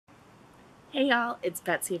Hey y'all, it's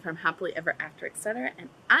Betsy from Happily Ever After Etc. and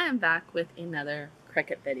I am back with another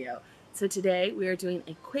Cricut video. So today we are doing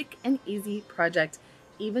a quick and easy project.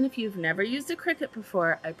 Even if you've never used a Cricut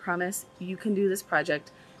before, I promise you can do this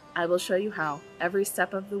project. I will show you how every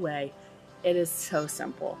step of the way. It is so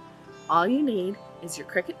simple. All you need is your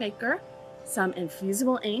Cricut Maker, some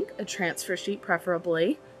Infusible ink, a transfer sheet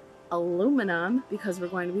preferably, aluminum because we're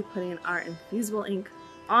going to be putting our Infusible ink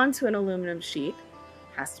onto an aluminum sheet.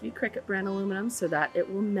 Has to be Cricut brand aluminum so that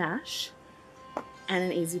it will mesh, and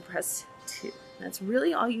an easy press too. That's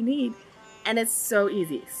really all you need, and it's so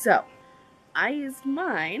easy. So I used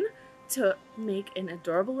mine to make an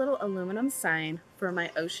adorable little aluminum sign for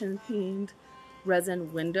my ocean themed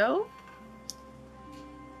resin window.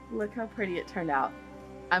 Look how pretty it turned out.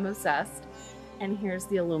 I'm obsessed. And here's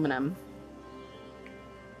the aluminum.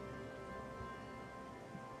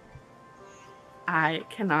 I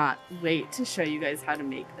cannot wait to show you guys how to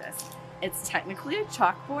make this. It's technically a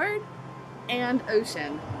chalkboard and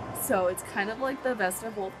ocean, so it's kind of like the best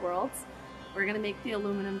of both worlds. We're gonna make the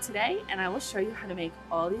aluminum today, and I will show you how to make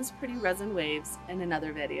all these pretty resin waves in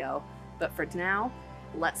another video. But for now,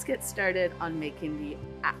 let's get started on making the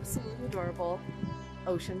absolutely adorable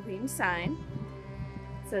ocean themed sign.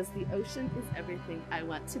 It says, "The ocean is everything I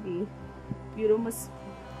want to be.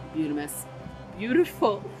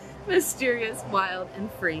 Beautiful, mysterious, wild, and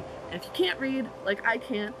free." And if you can't read like I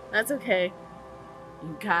can't, that's okay.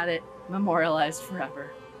 You got it memorialized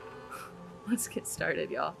forever. Let's get started,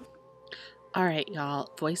 y'all. All right, y'all,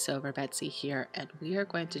 voiceover Betsy here, and we are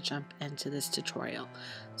going to jump into this tutorial.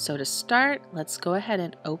 So to start, let's go ahead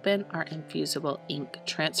and open our Infusible ink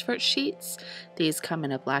transfer sheets. These come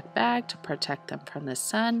in a black bag to protect them from the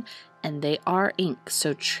sun, and they are ink,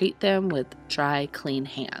 so treat them with dry, clean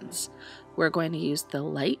hands. We're going to use the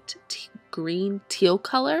light green teal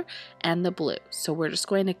color and the blue. So we're just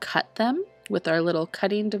going to cut them with our little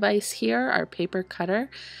cutting device here, our paper cutter.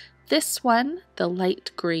 This one, the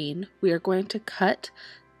light green, we are going to cut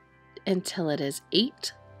until it is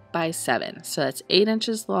 8 by 7. So that's 8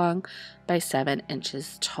 inches long by 7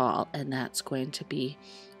 inches tall, and that's going to be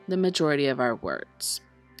the majority of our words.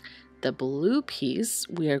 The blue piece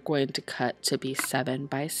we are going to cut to be 7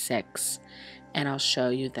 by 6, and I'll show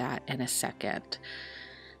you that in a second.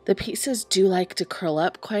 The pieces do like to curl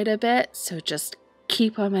up quite a bit, so just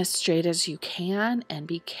keep them as straight as you can and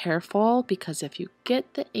be careful, because if you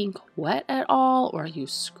get the ink wet at all or you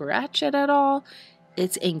scratch it at all,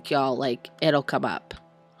 it's ink, y'all. Like, it'll come up.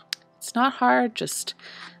 It's not hard, just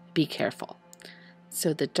be careful.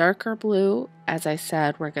 So the darker blue, as I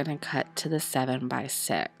said, we're going to cut to the 7 by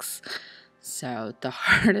 6. So the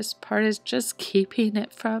hardest part is just keeping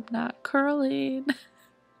it from not curling.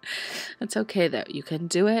 It's okay though, you can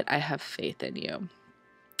do it. I have faith in you.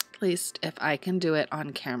 At least if I can do it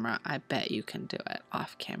on camera, I bet you can do it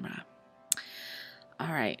off camera.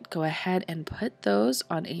 All right, go ahead and put those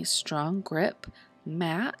on a strong grip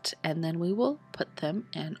mat, and then we will put them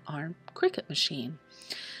in our Cricut machine.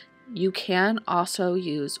 You can also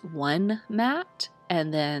use one mat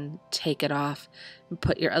and then take it off and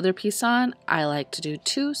put your other piece on. I like to do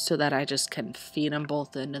 2 so that I just can feed them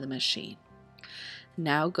both into the machine.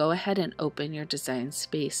 Now go ahead and open your Design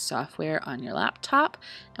Space software on your laptop,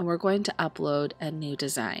 and we're going to upload a new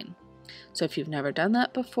design. So if you've never done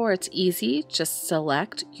that before, it's easy. Just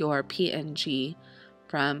select your PNG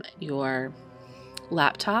from your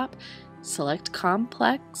laptop, select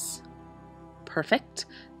Complex, perfect.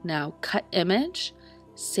 Now cut image,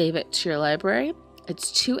 save it to your library.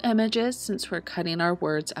 It's 2 images since we're cutting our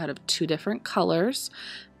words out of 2 different colors,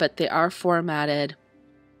 but they are formatted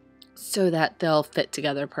so that they'll fit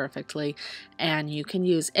together perfectly, and you can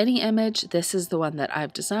use any image. This is the one that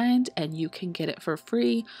I've designed, and you can get it for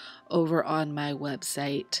free over on my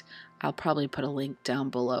website. I'll probably put a link down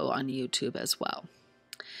below on YouTube as well.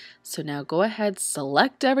 So now go ahead,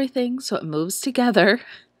 select everything so it moves together,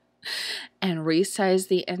 and resize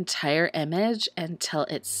the entire image until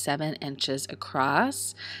it's 7 inches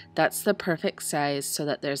across. That's the perfect size so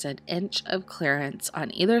that there's an inch of clearance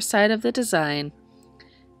on either side of the design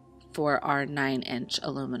for our 9-inch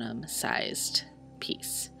aluminum sized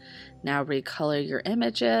piece. Now recolor your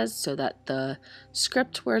images so that the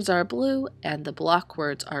script words are blue and the block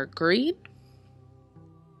words are green.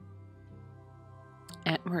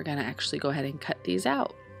 And we're going to actually go ahead and cut these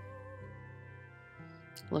out.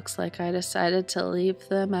 Looks like I decided to leave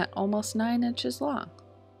them at almost 9 inches long.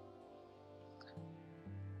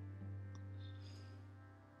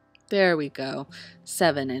 There we go,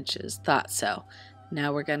 7 inches, thought so.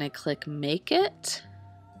 Now we're going to click Make It.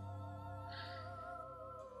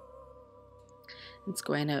 It's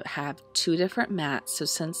going to have 2 different mats. So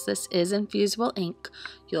since this is Infusible ink,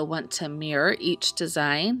 you'll want to mirror each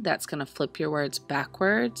design. That's going to flip your words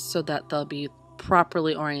backwards so that they'll be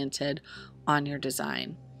properly oriented on your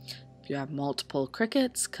design. If you have multiple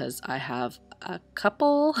Cricuts, because I have a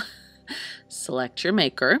couple, select your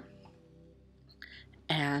maker.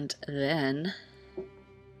 And then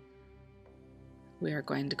we are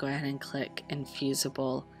going to go ahead and click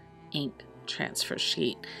Infusible Ink Transfer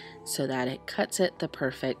Sheet so that it cuts it the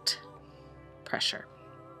perfect pressure.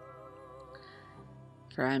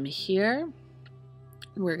 From here,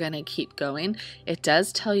 we're going to keep going. It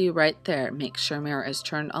does tell you right there, make sure mirror is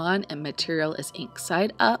turned on and material is ink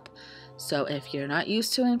side up. So if you're not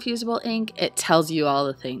used to Infusible ink, it tells you all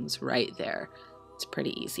the things right there. It's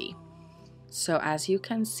pretty easy. So as you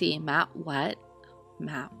can see, mat 1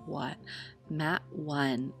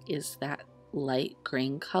 is that light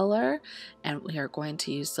green color, and we are going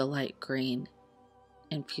to use the light green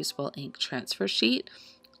Infusible ink transfer sheet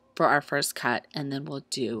for our first cut, and then we'll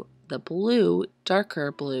do the blue,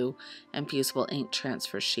 darker blue Infusible ink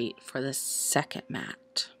transfer sheet for the second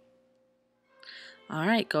mat. All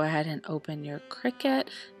right, go ahead and open your Cricut.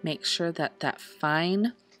 Make sure that that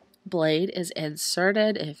fine blade is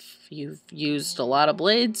inserted. If you've used a lot of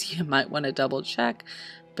blades, you might want to double check,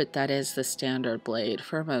 but that is the standard blade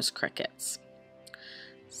for most Cricuts.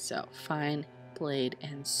 So fine blade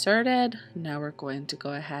inserted. Now we're going to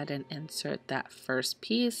go ahead and insert that first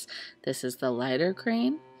piece. This is the lighter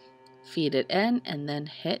green. Feed it in and then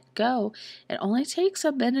hit go. It only takes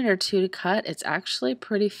a minute or 2 to cut. It's actually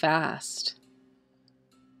pretty fast.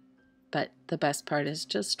 But the best part is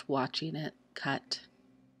just watching it cut.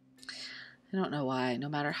 I don't know why. No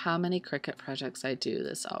matter how many Cricut projects I do,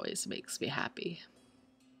 this always makes me happy.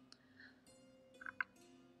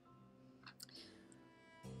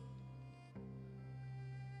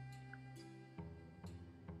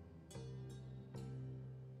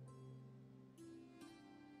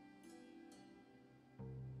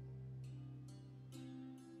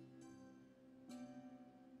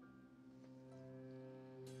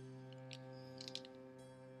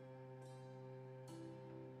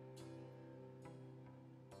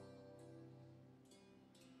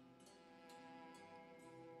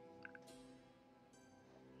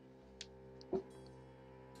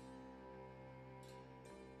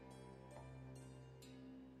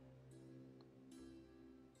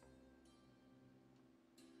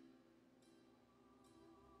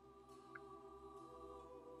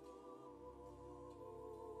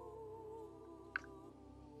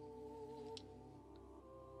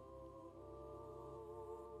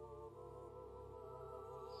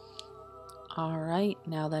 All right,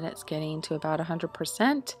 now that it's getting to about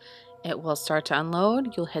 100%, it will start to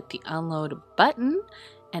unload. You'll hit the unload button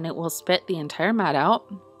and it will spit the entire mat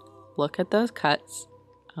out. Look at those cuts.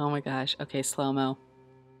 Oh my gosh. Okay, slow-mo.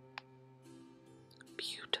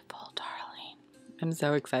 Beautiful, darling. I'm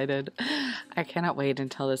so excited. I cannot wait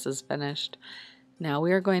until this is finished. Now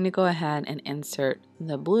we are going to go ahead and insert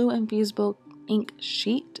the blue Infusible ink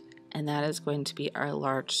sheet, and that is going to be our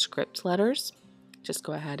large script letters. Just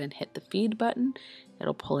go ahead and hit the feed button.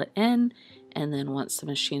 It'll pull it in, and then once the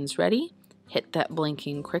machine's ready, hit that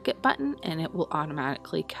blinking Cricut button and it will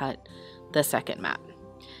automatically cut the second mat.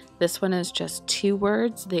 This one is just 2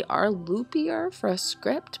 words. They are loopier for a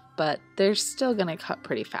script, but they're still gonna cut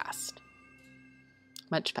pretty fast.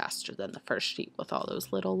 Much faster than the first sheet with all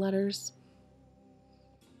those little letters.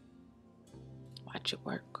 Watch it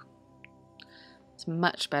work. It's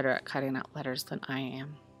much better at cutting out letters than I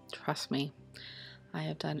am. Trust me. I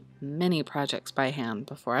have done many projects by hand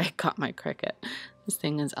before I got my Cricut. This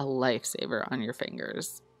thing is a lifesaver on your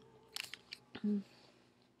fingers.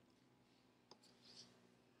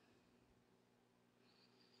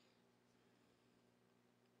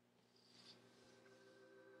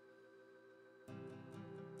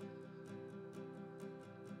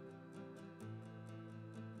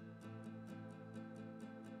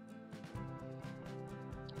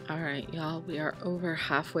 Alright, y'all, we are over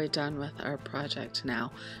halfway done with our project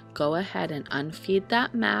now. Go ahead and unfeed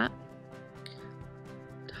that mat.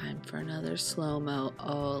 Time for another slow-mo.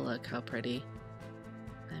 Oh, look how pretty.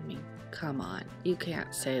 I mean, come on. You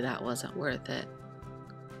can't say that wasn't worth it.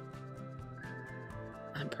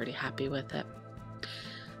 I'm pretty happy with it.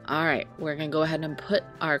 Alright, we're going to go ahead and put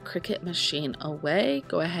our Cricut machine away.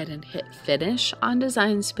 Go ahead and hit finish on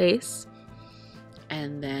Design Space.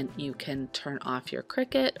 And then you can turn off your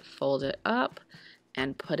Cricut, fold it up,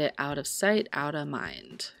 and put it out of sight, out of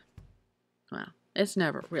mind. Well, it's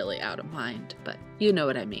never really out of mind, but you know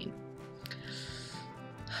what I mean.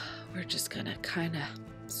 We're just gonna kind of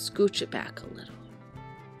scooch it back a little.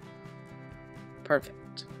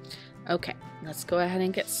 Perfect. Okay, let's go ahead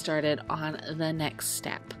and get started on the next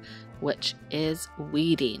step, which is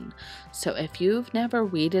weeding. So if you've never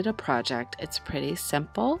weeded a project, it's pretty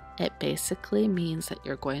simple. It basically means that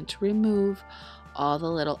you're going to remove all the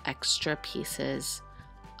little extra pieces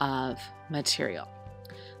of material.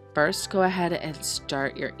 First, go ahead and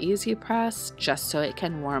start your easy press just so it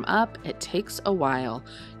can warm up. It takes a while.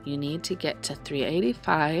 You need to get to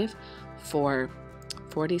 385 for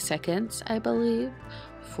 40 seconds, I believe,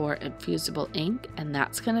 for Infusible ink, and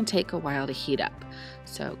that's going to take a while to heat up.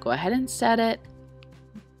 So go ahead and set it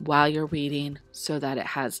while you're weeding so that it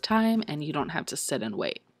has time and you don't have to sit and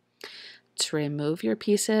wait. To remove your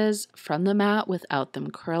pieces from the mat without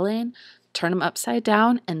them curling, turn them upside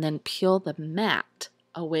down and then peel the mat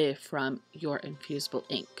away from your Infusible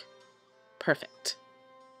ink. Perfect.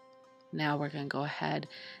 Now we're going to go ahead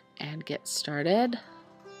and get started.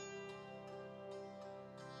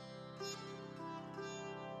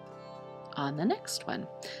 On the next one.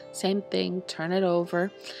 Same thing, turn it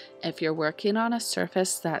over. If you're working on a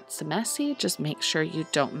surface that's messy, just make sure you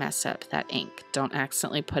don't mess up that ink. Don't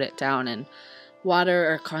accidentally put it down in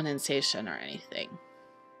water or condensation or anything.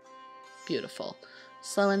 Beautiful.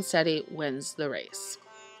 Slow and steady wins the race.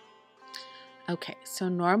 Okay, so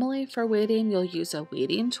normally for weeding, you'll use a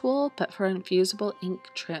weeding tool, but for Infusible ink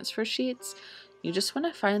transfer sheets, you just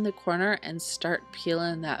want to find the corner and start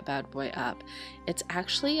peeling that bad boy up. It's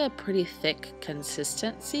actually a pretty thick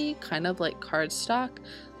consistency, kind of like cardstock.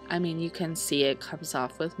 I mean, you can see it comes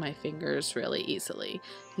off with my fingers really easily.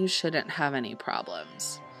 You shouldn't have any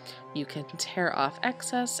problems. You can tear off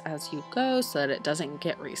excess as you go so that it doesn't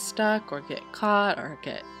get restuck or get caught or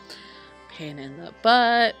get pain in the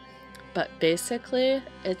butt. But basically,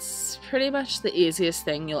 it's pretty much the easiest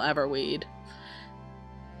thing you'll ever weed.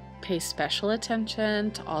 Pay special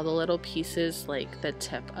attention to all the little pieces like the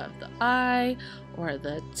tip of the eye or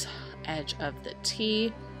the edge of the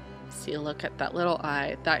T. See, look at that little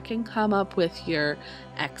eye. That can come up with your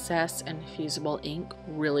excess Infusible ink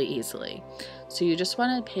really easily. So you just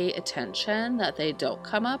want to pay attention that they don't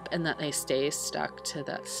come up and that they stay stuck to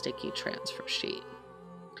that sticky transfer sheet.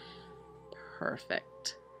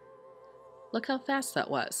 Perfect. Look how fast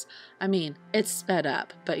that was. I mean, it's sped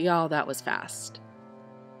up, but y'all, that was fast.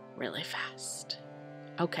 Really fast.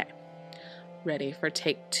 Okay, ready for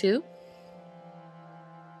take 2?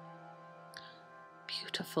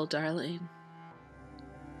 Beautiful, darling.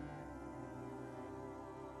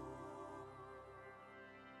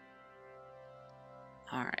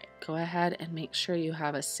 All right, go ahead and make sure you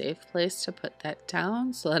have a safe place to put that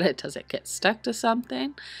down so that it doesn't get stuck to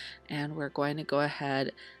something. And we're going to go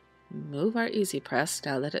ahead, move our easy press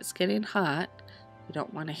now that it's getting hot. We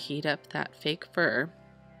don't want to heat up that fake fur.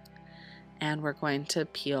 And we're going to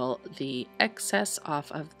peel the excess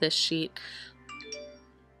off of this sheet.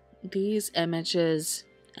 These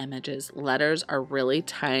letters are really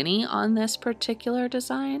tiny on this particular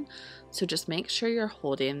design, so just make sure you're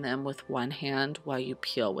holding them with one hand while you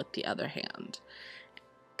peel with the other hand.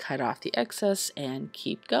 Cut off the excess and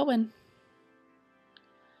keep going.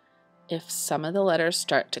 If some of the letters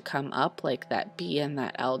start to come up like that B and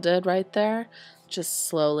that L did right there, just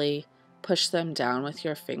slowly push them down with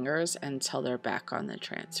your fingers until they're back on the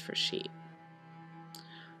transfer sheet.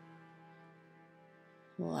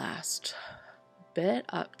 Last bit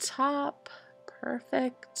up top,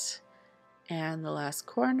 perfect. And the last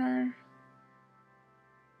corner,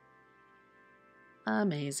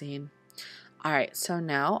 amazing. All right, so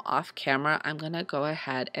now off camera, I'm gonna go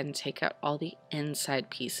ahead and take out all the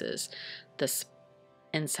inside pieces. This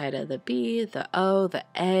inside of the B, the O, the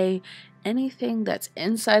A, anything that's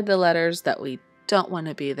inside the letters that we don't want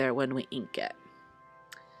to be there when we ink it.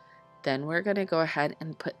 Then we're going to go ahead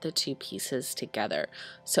and put the two pieces together.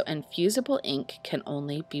 So Infusible ink can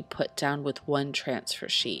only be put down with one transfer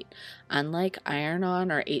sheet. Unlike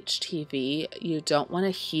iron-on or HTV, you don't want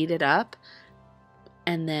to heat it up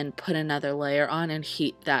and then put another layer on and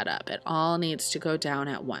heat that up. It all needs to go down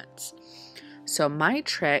at once. So my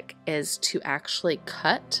trick is to actually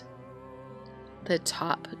cut the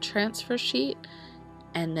top transfer sheet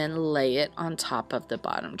and then lay it on top of the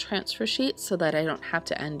bottom transfer sheet so that I don't have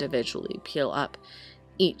to individually peel up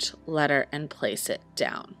each letter and place it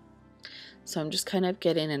down. So I'm just kind of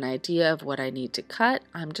getting an idea of what I need to cut.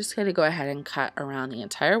 I'm just going to go ahead and cut around the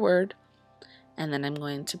entire word, and then I'm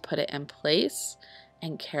going to put it in place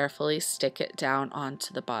and carefully stick it down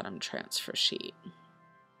onto the bottom transfer sheet.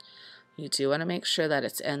 You do want to make sure that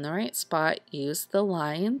it's in the right spot. Use the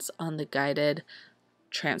lines on the guided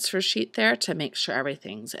transfer sheet there to make sure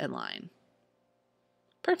everything's in line.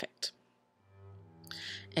 Perfect.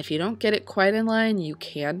 If you don't get it quite in line, you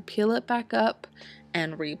can peel it back up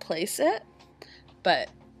and replace it, but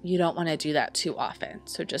you don't want to do that too often.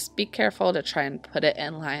 So just be careful to try and put it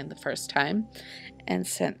in line the first time. And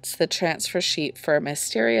since the transfer sheet for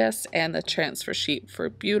Mysterious and the transfer sheet for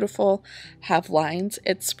Beautiful have lines,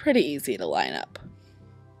 it's pretty easy to line up.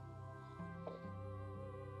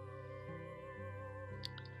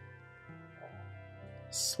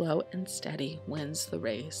 Slow and steady wins the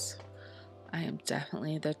race. I am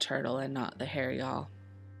definitely the turtle and not the hare, y'all.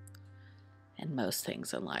 And most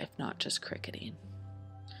things in life, not just cricketing.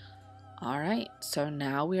 Alright, so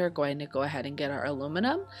now we are going to go ahead and get our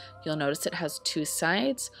aluminum. You'll notice it has two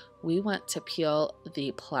sides. We want to peel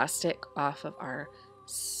the plastic off of our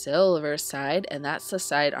silver side, and that's the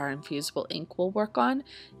side our infusible ink will work on.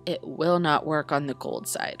 It will not work on the gold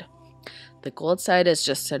side. The gold side is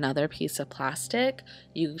just another piece of plastic.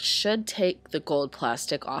 You should take the gold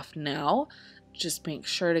plastic off now. Just make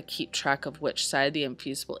sure to keep track of which side the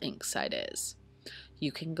infusible ink side is.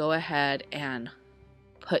 You can go ahead and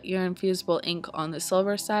put your infusible ink on the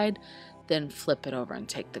silver side, then flip it over and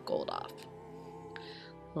take the gold off.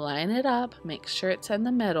 Line it up, make sure it's in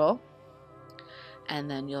the middle, and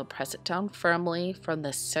then you'll press it down firmly from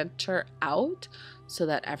the center out so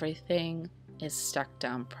that everything is stuck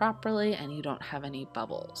down properly and you don't have any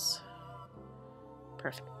bubbles.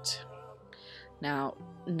 Perfect. Now,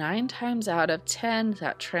 9 times out of 10,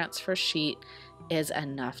 that transfer sheet is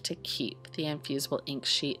enough to keep the infusible ink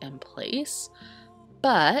sheet in place.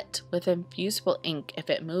 But with infusible ink, if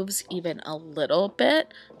it moves even a little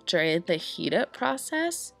bit during the heat up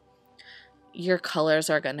process, your colors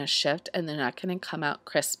are going to shift and they're not going to come out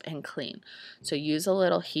crisp and clean. So use a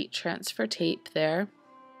little heat transfer tape there.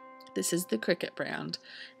 This is the Cricut brand,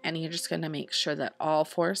 and you're just going to make sure that all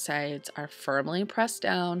 4 sides are firmly pressed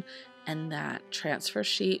down and that transfer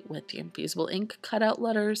sheet with the infusible ink cutout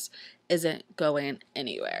letters isn't going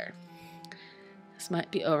anywhere. This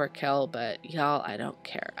might be overkill, but y'all, I don't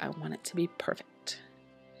care. I want it to be perfect.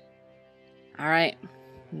 All right,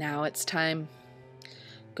 now it's time.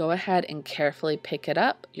 Go ahead and carefully pick it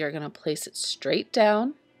up. You're going to place it straight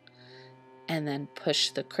down and then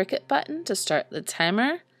push the Cricut button to start the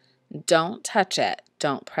timer. Don't touch it.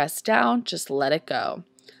 Don't press down. Just let it go.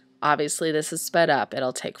 Obviously, this is sped up.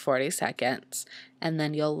 It'll take 40 seconds. And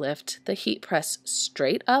then you'll lift the heat press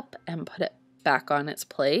straight up and put it back on its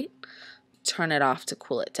plate. Turn it off to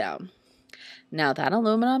cool it down. Now that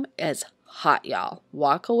aluminum is hot, y'all.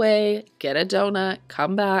 Walk away, get a donut,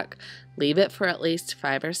 come back, leave it for at least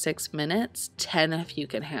 5 or 6 minutes, 10 if you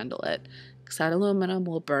can handle it, because that aluminum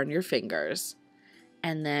will burn your fingers.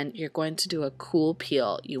 And then you're going to do a cool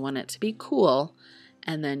peel. You want it to be cool,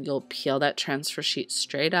 and then you'll peel that transfer sheet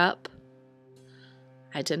straight up.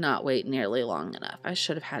 I did not wait nearly long enough. I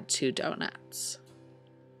should have had 2 donuts.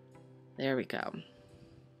 There we go.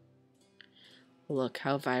 Look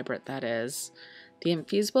how vibrant that is. The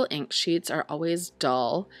infusible ink sheets are always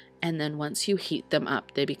dull, and then once you heat them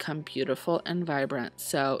up, they become beautiful and vibrant.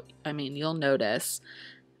 So, I mean, you'll notice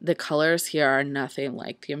the colors here are nothing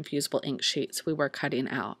like the infusible ink sheets we were cutting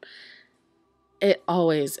out. It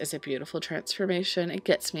always is a beautiful transformation. It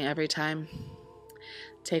gets me every time.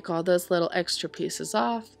 Take all those little extra pieces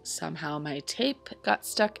off. Somehow my tape got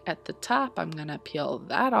stuck at the top. I'm gonna peel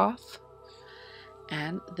that off.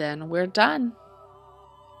 And then we're done.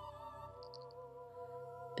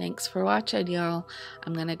 Thanks for watching, y'all.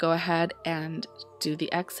 I'm gonna go ahead and do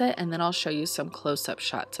the exit, and then I'll show you some close-up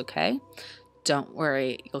shots, okay? Don't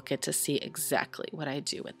worry, you'll get to see exactly what I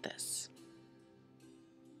do with this.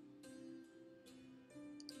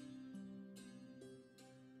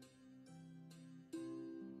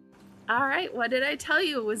 All right, what did I tell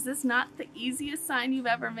you? Was this not the easiest sign you've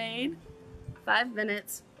ever made? 5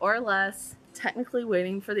 minutes or less. Technically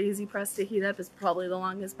waiting for the easy press to heat up is probably the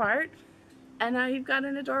longest part. And now you've got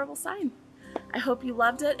an adorable sign. I hope you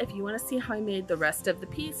loved it. If you want to see how I made the rest of the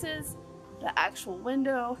pieces, the actual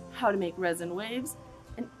window, how to make resin waves,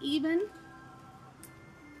 and even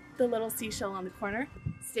the little seashell on the corner,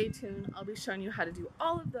 stay tuned. I'll be showing you how to do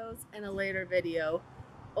all of those in a later video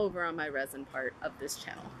over on my resin part of this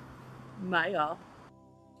channel. Bye, y'all.